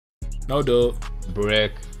No, dude.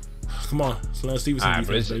 Brick. Come on, it's Lance Stephenson. Alright,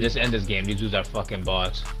 defense, baby. let's end this game. These dudes are fucking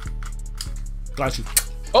bots. Got you.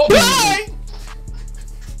 Oh! Bye!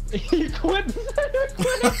 You quit.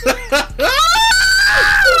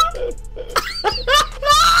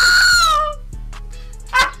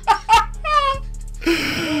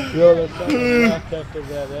 Yo, that's not after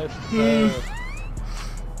that. That's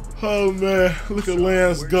Oh man, look at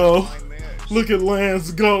Lance go. Look at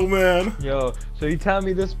Lance go, man. Yo, so you tell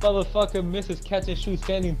me this motherfucker misses catch and shoot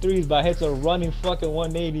standing threes but hits a running fucking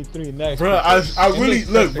 183 next. Bro, I really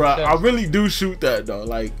look, bro. I really do shoot that though.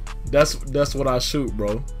 Like that's what I shoot,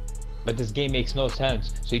 bro. But this game makes no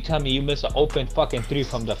sense. So you tell me you miss an open fucking three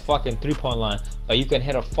from the fucking 3-point line, but you can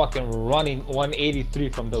hit a fucking running 183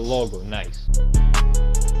 from the logo. Nice.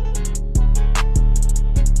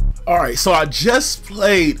 Alright, so I just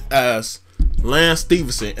played as Lance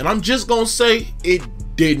Stephenson, and I'm just gonna say it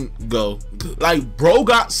didn't go good. Like, bro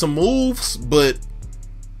got some moves, but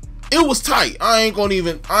it was tight. I ain't gonna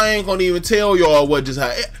even tell y'all what just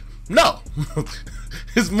happened. No.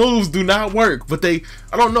 His moves do not work, but I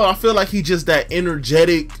don't know, I feel like he just that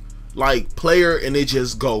energetic like player, and it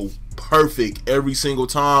just go perfect every single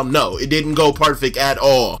time. No, it didn't go perfect at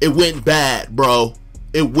all. It went bad, bro.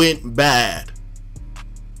 It went bad.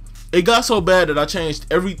 It got so bad that I changed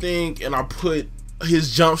everything and I put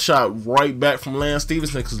his jump shot right back from Lance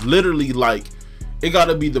Stephenson, because literally, like, it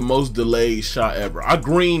gotta be the most delayed shot ever. I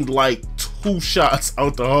greened like 2 shots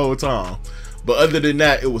out the whole time, but other than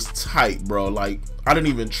that, it was tight, bro. Like, I didn't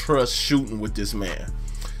even trust shooting with this man.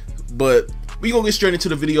 But we gonna get straight into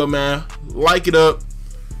the video, man. Like it up,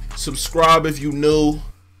 subscribe if you new.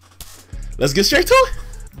 Let's get straight to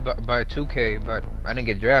it. By 2K, but I didn't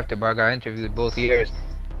get drafted, but I got interviewed both years.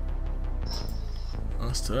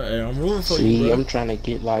 Hey, I'm rooting for you, See, bro. I'm trying to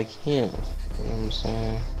get like him. You know what I'm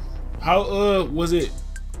saying? How was it?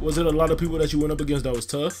 Was it a lot of people that you went up against that was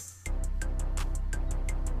tough?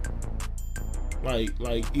 Like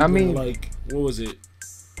even, I mean, like, what was it?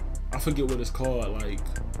 I forget what it's called. Like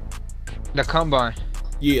the combine.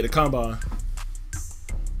 Yeah, the combine.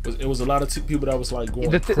 It was a lot of people that was like going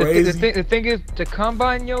The crazy. the thing is, the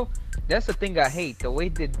combine, yo, that's the thing I hate. The way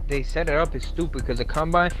that they set it up is stupid, because the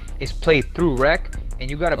combine is played through rec, and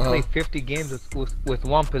you gotta play 50 games with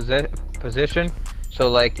one position. So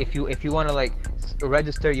like, if you want to like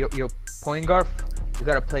register your point guard, you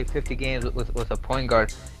gotta play 50 games with a point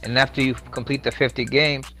guard, and after you complete the 50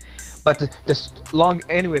 games. But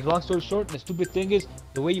anyways, long story short, the stupid thing is,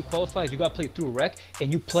 the way you qualify is you gotta play through rec,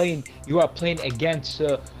 and you are playing against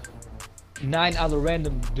 9 other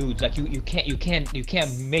random dudes. Like you can't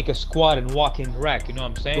make a squad and walk in rec. You know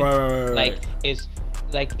what I'm saying? Right. Like, it's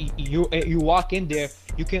like you walk in there.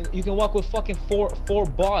 You can walk with fucking four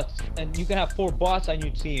bots, and you can have 4 bots on your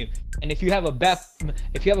team. And if you have a bad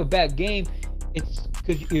game, it's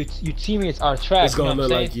because your teammates are trash. It's gonna look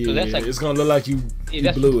like you. So It's gonna look like you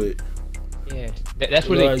blew it. Yeah, that's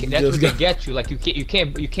where they get you. Like you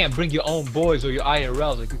can't bring your own boys or your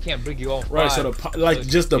IRLs. Like you can't bring your own. Right. So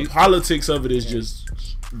the politics of it is just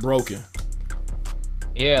broken.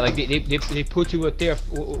 Yeah, like they put you with there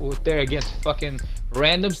against fucking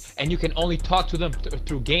randoms, and you can only talk to them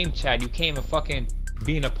through game chat. You can't even fucking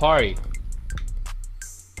be in a party.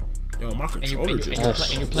 Yo, my controller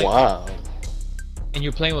Wow. And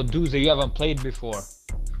you're playing with dudes that you haven't played before.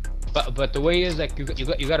 But the way is, like, you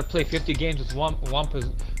got to play 50 games with one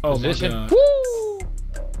position. Woo!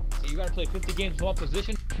 You got to play 50 games with one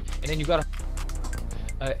position, and then you got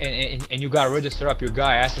to and you got to register up your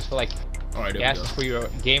guy. Asks for like, asks for your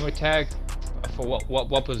gamer tag, for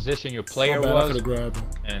what position your player was,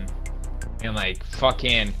 and like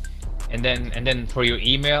fucking, and then for your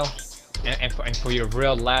email, and for your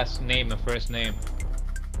real last name and first name.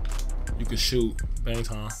 You can shoot. Bang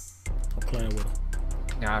time. I'm playing with him.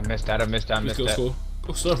 Nah, I missed that. Cool.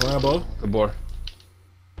 Good stuff, Rambo. Good board.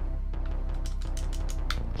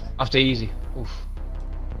 After easy. Oof.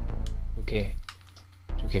 Okay.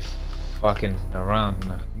 Fucking around.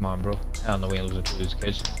 Nah, come on, bro. I don't know we ain't losing to these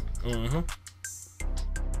kids.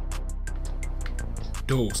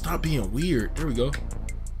 Dude, stop being weird. There we go.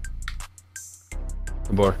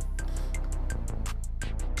 Good board.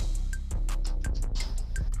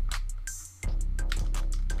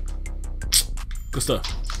 Good stuff.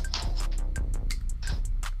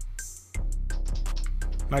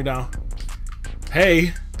 Knock down.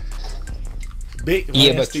 Hey. Big.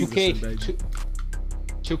 Yeah, but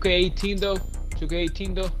 2K18 though.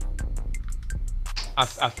 2K18 though. I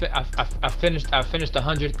finished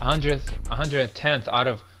 110th out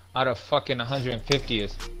of fucking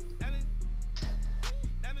 150th.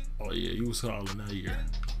 Oh yeah, you was hauling that year.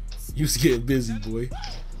 You was getting busy, boy.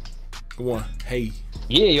 Go on. Hey.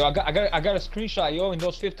 Yeah, yo, I got a screenshot, yo. In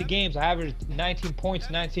those 50 games, I averaged 19 points,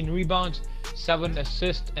 19 rebounds, 7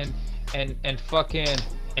 assists, and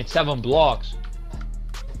 7 blocks.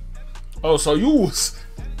 Oh, so you was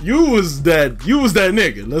that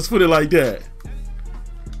nigga. Let's put it like that.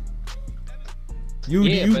 You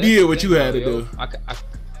did what you had to do.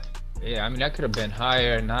 Yeah, I mean that could have been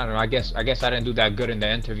higher, and I don't know. I guess I didn't do that good in the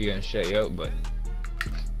interview and shit, yo. But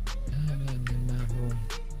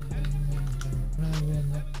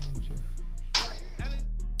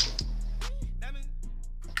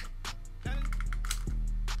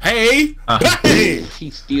hey, Hey,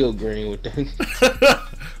 he's still green with that.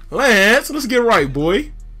 Lance, let's get right,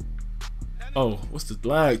 boy. Oh, what's the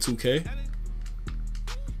lag, 2K?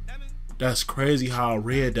 That's crazy how I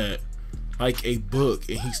read that like a book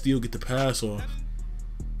and he still get the pass off.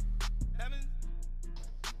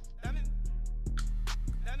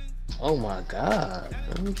 Oh my god.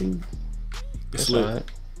 It's lit.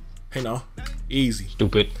 Hey, no. Easy.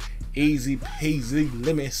 stupid. Easy peasy,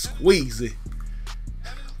 lemon squeezy.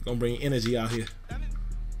 Gonna bring energy out here.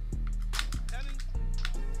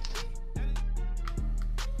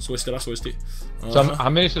 Switched it, I switched it. So how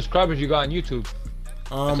many subscribers you got on YouTube?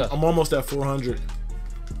 I'm almost at 400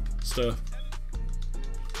 stuff.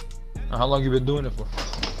 How long you been doing it for?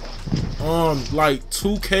 Like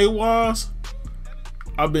 2K wise,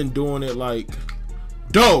 I've been doing it like,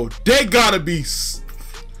 they gotta be.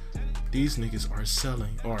 These niggas are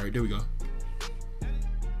selling. All right, there we go.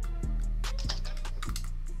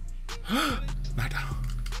 Knock down.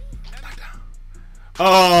 Knock down.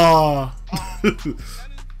 Oh.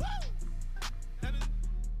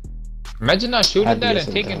 Imagine not shooting that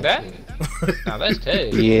and taking that. Nah, that's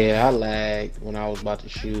terrible. Yeah, I lagged when I was about to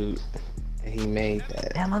shoot. And he made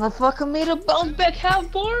that. That motherfucker made a bounce back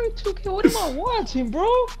half bar. 2K, what am I watching, bro?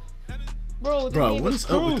 Bro, what is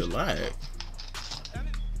up with the lag?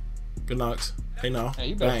 Good knocks. Hey, now. Hey,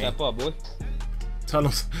 you better step up, boy. Tell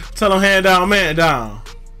him hand down, man down.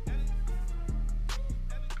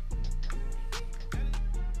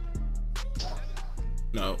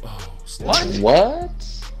 No. Oh, What?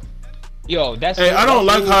 Yo, that's. Hey, I don't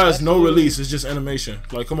like how it's no release. It's just animation.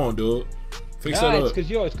 Like, come on, dude. Fix that up.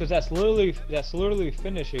 It's cause that's literally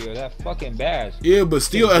finisher, yo. That fucking bad. Yeah, but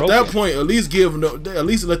still, at that point, at least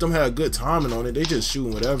let them have good timing on it. They just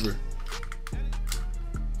shooting whatever.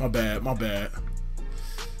 My bad. My bad.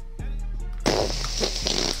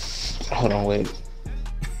 Hold on, wait.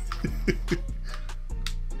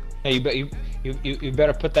 Hey, you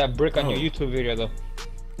better put that brick on your YouTube video though.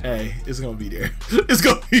 Hey, it's gonna be there. It's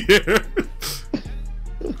gonna be there.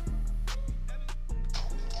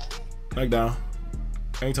 Knock down.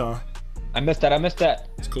 Anytime. I missed that.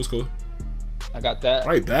 It's cool. It's cool. I got that.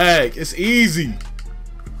 Right back. It's easy.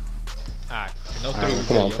 Alright, no Right, three.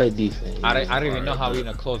 come on, play defense. I don't even know how we in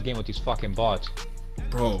a close game with these fucking bots.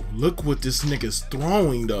 Bro, look what this nigga's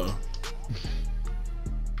throwing though.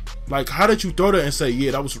 Like, how did you throw that and say,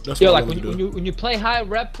 yeah, that's what Yo, I like wanted when you play high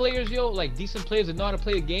rep players, yo, like decent players that know how to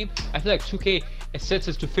play a game, I feel like 2K it sets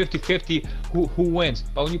us to 50-50 who wins.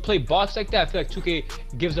 But when you play bots like that, I feel like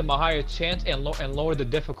 2K gives them a higher chance and lower the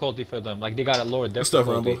difficulty for them. Like they gotta lower difficulty. Good stuff,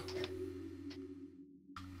 Rambo.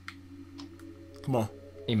 Come on.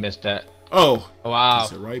 He missed that. Oh. Wow.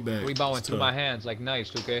 Right back. Rebound went through my hands. Like nice,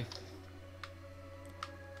 2K.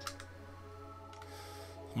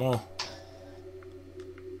 Come on.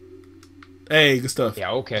 Hey, good stuff.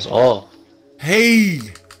 Yeah, okay. Oh. Hey.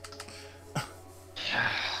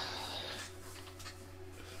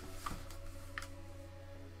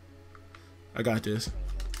 I got this.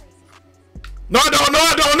 No, I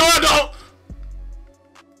don't.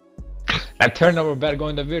 That turnover better go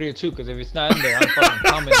in the video too, because if it's not in there, I'm fucking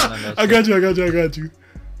commenting on that. I got you.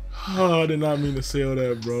 Oh, I did not mean to say all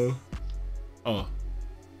that, bro. Oh.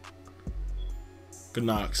 Good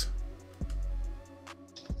knocks.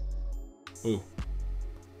 Ooh.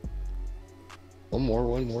 One more.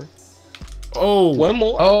 Oh. One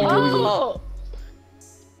more. Oh. We go.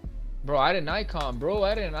 Bro, I did an icon,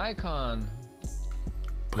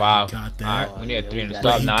 But wow. he got that. Alright, we need a 3 and a But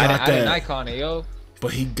stop. he Nah, got I did an that. icon it, yo.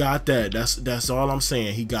 But he got that. That's all I'm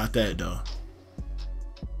saying. He got that though.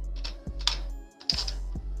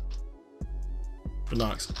 Good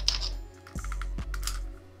knocks.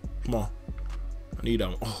 Come on. I need that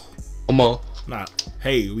one. Oh. Come on. Nah.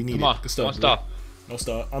 Hey, we need Come it. on, Good stuff. one stop. No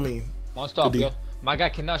stop. I mean. One stop, good yo. D. My guy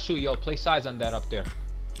cannot shoot, yo. Play size on that up there.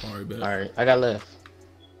 All right, bet. Alright, I got left.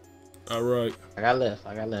 All right. I got left.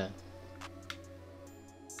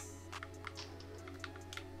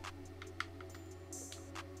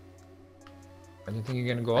 I didn't think you're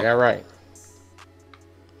gonna go I up. got right.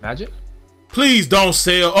 Magic? Please don't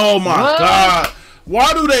sell. Oh my God.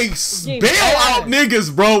 Why do they bail out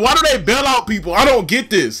niggas, bro? Why do they bail out people? I don't get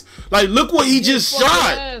this. Like, look what he just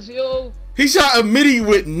shot. He shot a midi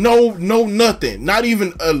with no nothing. Not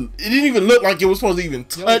even it didn't even look like it was supposed to even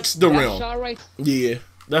touch the rim. Right? Yeah,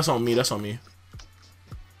 that's on me. That's on me.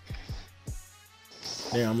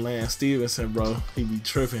 Damn, Lance Stephenson, bro. He be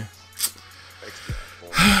tripping.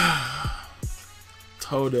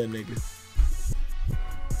 Told that nigga.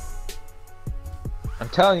 I'm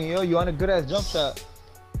telling you, yo, you want a good ass jump shot.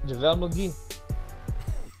 JaVale McGee.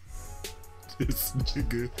 This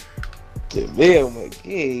nigga. JaVale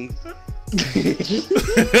McGee.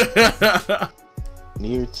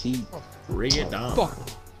 Near T. Rig it down. Fuck.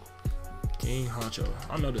 King Honcho.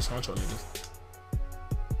 I know this Honcho nigga.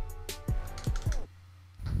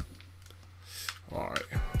 Alright.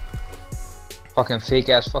 Fucking fake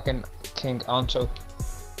ass fucking King Honcho.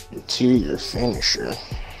 Interior finisher.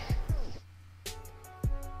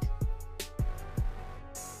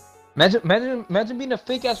 Imagine being a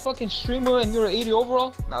fake ass fucking streamer and you're an 80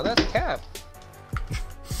 overall. Now that's cap.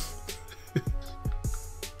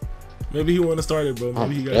 Maybe he want to start it, bro.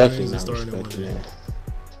 Maybe he got things to start it one day.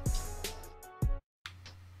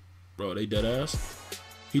 Bro, they dead ass.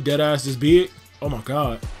 He dead ass this big. Oh my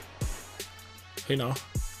God. Hey now.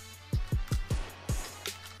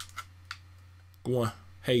 Go on.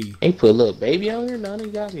 Hey. He put a little baby on here. Now he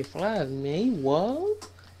got me flying, man. What?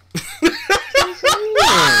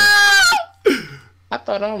 I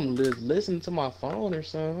thought I'm listening to my phone or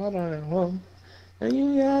something. I don't know.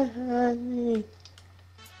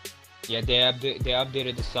 Yeah, they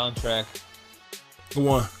updated the soundtrack. Go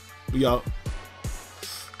on. We out.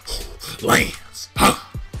 Lance.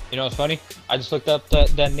 You know what's funny? I just looked up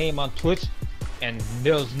that name on Twitch, and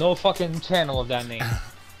there was no fucking channel of that name.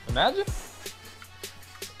 Imagine.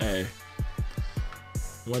 Hey.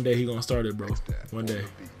 One day he gonna start it, bro. One day.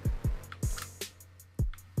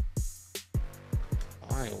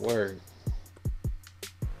 I ain't worried.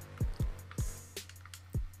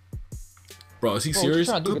 Bro, is he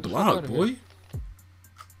serious? Good block, boy.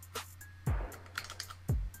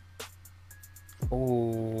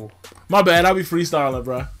 Oh. My bad. I be freestyling,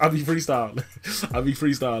 bro. I be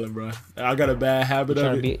freestyling, bro. I got a bad habit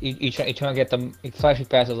of it. You trying to get them flashy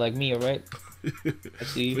passes like me, right? I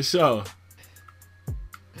see. For sure.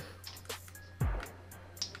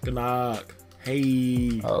 Good knock.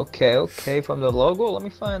 Hey. Okay. From the logo, let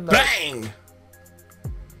me find that. Bang!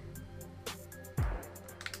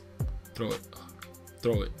 Throw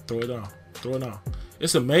it down.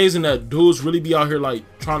 It's amazing that dudes really be out here like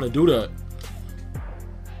trying to do that.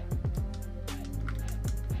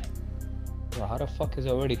 Bro, how the fuck is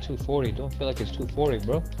it already 240? Don't feel like it's 240,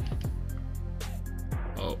 bro.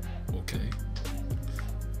 Oh, okay.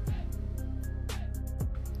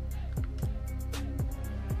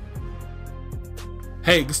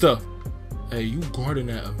 Hey, good stuff. Hey, you guarding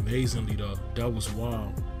that amazingly though. That was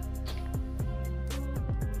wild.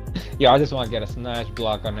 Yeah, I just want to get a snatch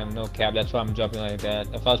block on him, no cap. That's why I'm jumping like that.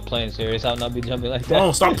 If I was playing serious, I would not be jumping like that.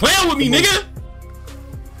 Bro, stop playing with me, nigga!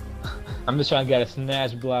 I'm just trying to get a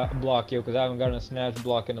snatch block, yo, because I haven't gotten a snatch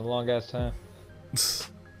block in a long ass time.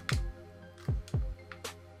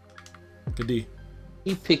 Good D.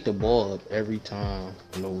 He picked the ball up every time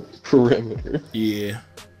on the perimeter. Yeah.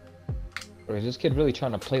 Bro, is this kid really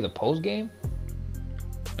trying to play the post game?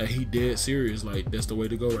 Hey, he dead serious. Like, that's the way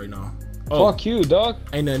to go right now. Oh, fuck you, dog.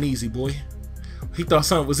 Ain't nothing easy, boy. He thought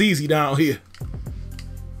something was easy down here.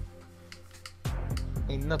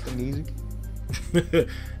 Ain't nothing easy.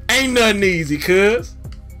 Ain't nothing easy, cuz.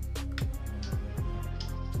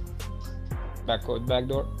 Backcourt,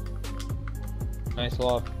 backdoor. Nice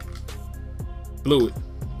lob. Blew it.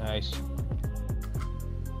 Nice.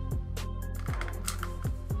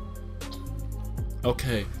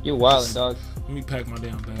 Okay. You wildin', dog. Let me pack my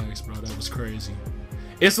damn bags, bro. That was crazy.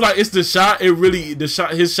 It's like, it's the shot.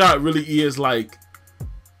 His shot really is like,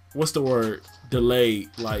 what's the word? Delayed.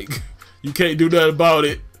 Like, you can't do nothing about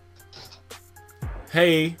it.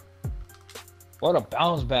 Hey. What a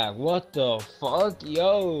bounce back. What the fuck?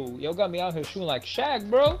 Yo got me out here shooting like Shaq,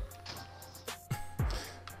 bro.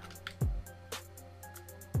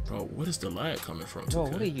 Bro, what is the lag coming from? Bro,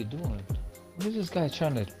 what are you doing? What is this guy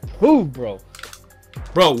trying to prove, bro?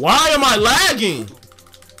 Bro, why am I lagging?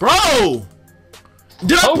 Bro!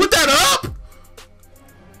 Did I put that up?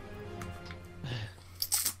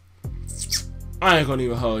 I ain't gonna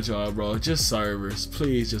even hold y'all, bro. Just servers.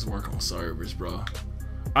 Please just work on servers, bro.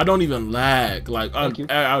 I don't even lag. Like,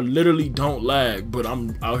 I literally don't lag, but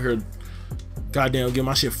I'm out here goddamn getting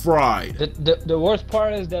my shit fried. The worst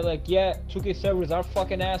part is that, like, yeah, 2K servers are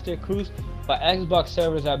fucking ass, they're cruise, but But Xbox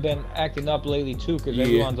servers have been acting up lately too, because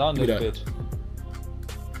everyone's on this bitch.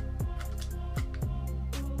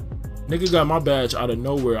 Nigga got my badge out of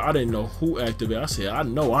nowhere. I didn't know who activated. I said, I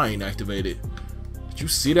know I ain't activated. Did you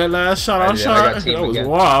see that last shot I shot? That was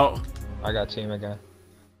wild. I got team again.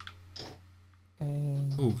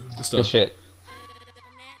 Ooh, good stuff. Good shit.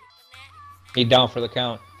 He down for the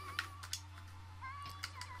count.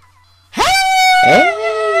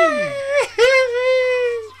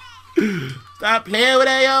 Stop playing with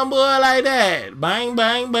that young boy like that. Bang,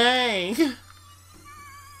 bang, bang.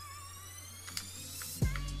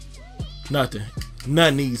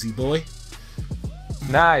 Nothing easy, boy.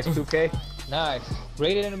 Nice, 2K. Nice.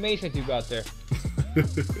 Great animations you got there.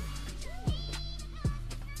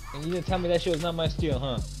 And you didn't tell me that shit was not my steal,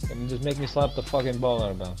 huh? And just make me slap the fucking ball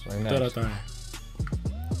out of bounds. Like nice. That thing.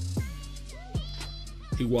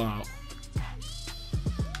 He wild.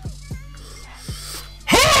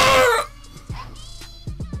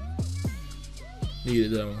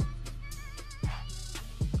 Needed that one.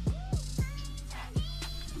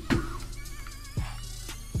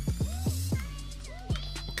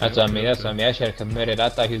 That's on me. That's on me. I should have committed. I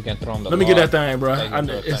thought he was gonna throw him the. Let me get that thing, bro.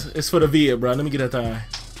 It's for the vid, bro. Let me get that thing.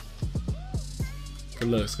 Good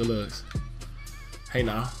looks. Good looks. Hey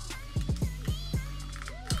now.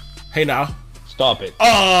 Hey now. Stop it.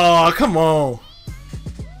 Oh, come on.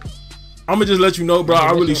 I'm gonna just let you know, bro.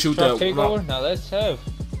 I really shoot that. Takeover? Now let's have.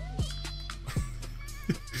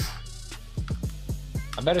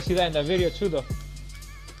 I better see that in the video too, though.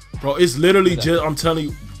 Bro, it's literally just. I'm telling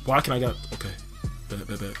you. Why can I get? Okay.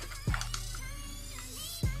 Bet.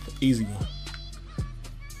 Easy one.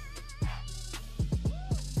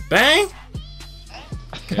 Bang.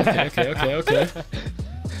 Okay.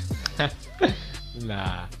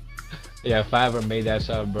 Nah. Yeah, if I ever made that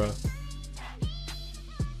shot, bro.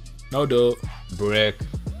 No, dude. Brick.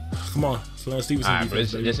 Come on. Stephenson. Alright, bro.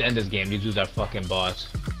 Just end this game. These dudes are fucking bots.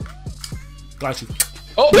 Got you.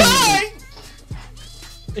 Oh! Bang!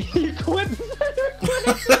 He quit.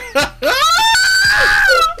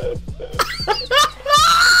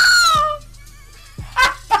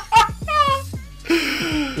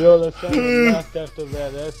 Yo, the second left after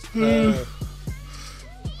that. That's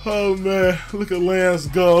oh man, look at Lance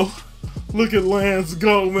go. Look at Lance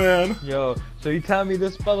go, man. Yo, so you tell me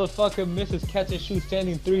this motherfucker misses catch and shoot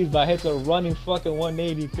standing threes but hits a running fucking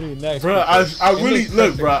 183 next. Bro, I really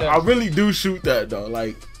look, bro. I really do shoot that though.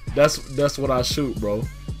 Like that's what I shoot, bro.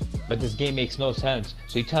 But this game makes no sense.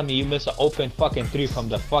 So you tell me you miss an open fucking three from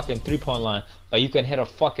the fucking 3-point line, but you can hit a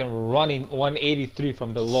fucking running 183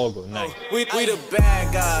 from the logo. Nice. We the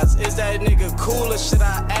bad guys. Is that nigga cool or should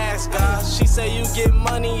I ask God? She say you get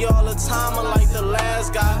money all the time, unlike the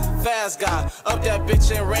last guy. Fast guy. Up that bitch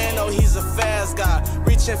and ran, oh he's a fast guy.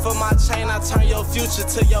 Reaching for my chain, I turn your future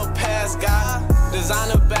to your past guy.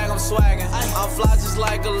 Designer bag, I'm swagging. I'm fly just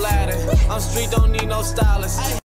like Aladdin. I'm street, don't need no stylist.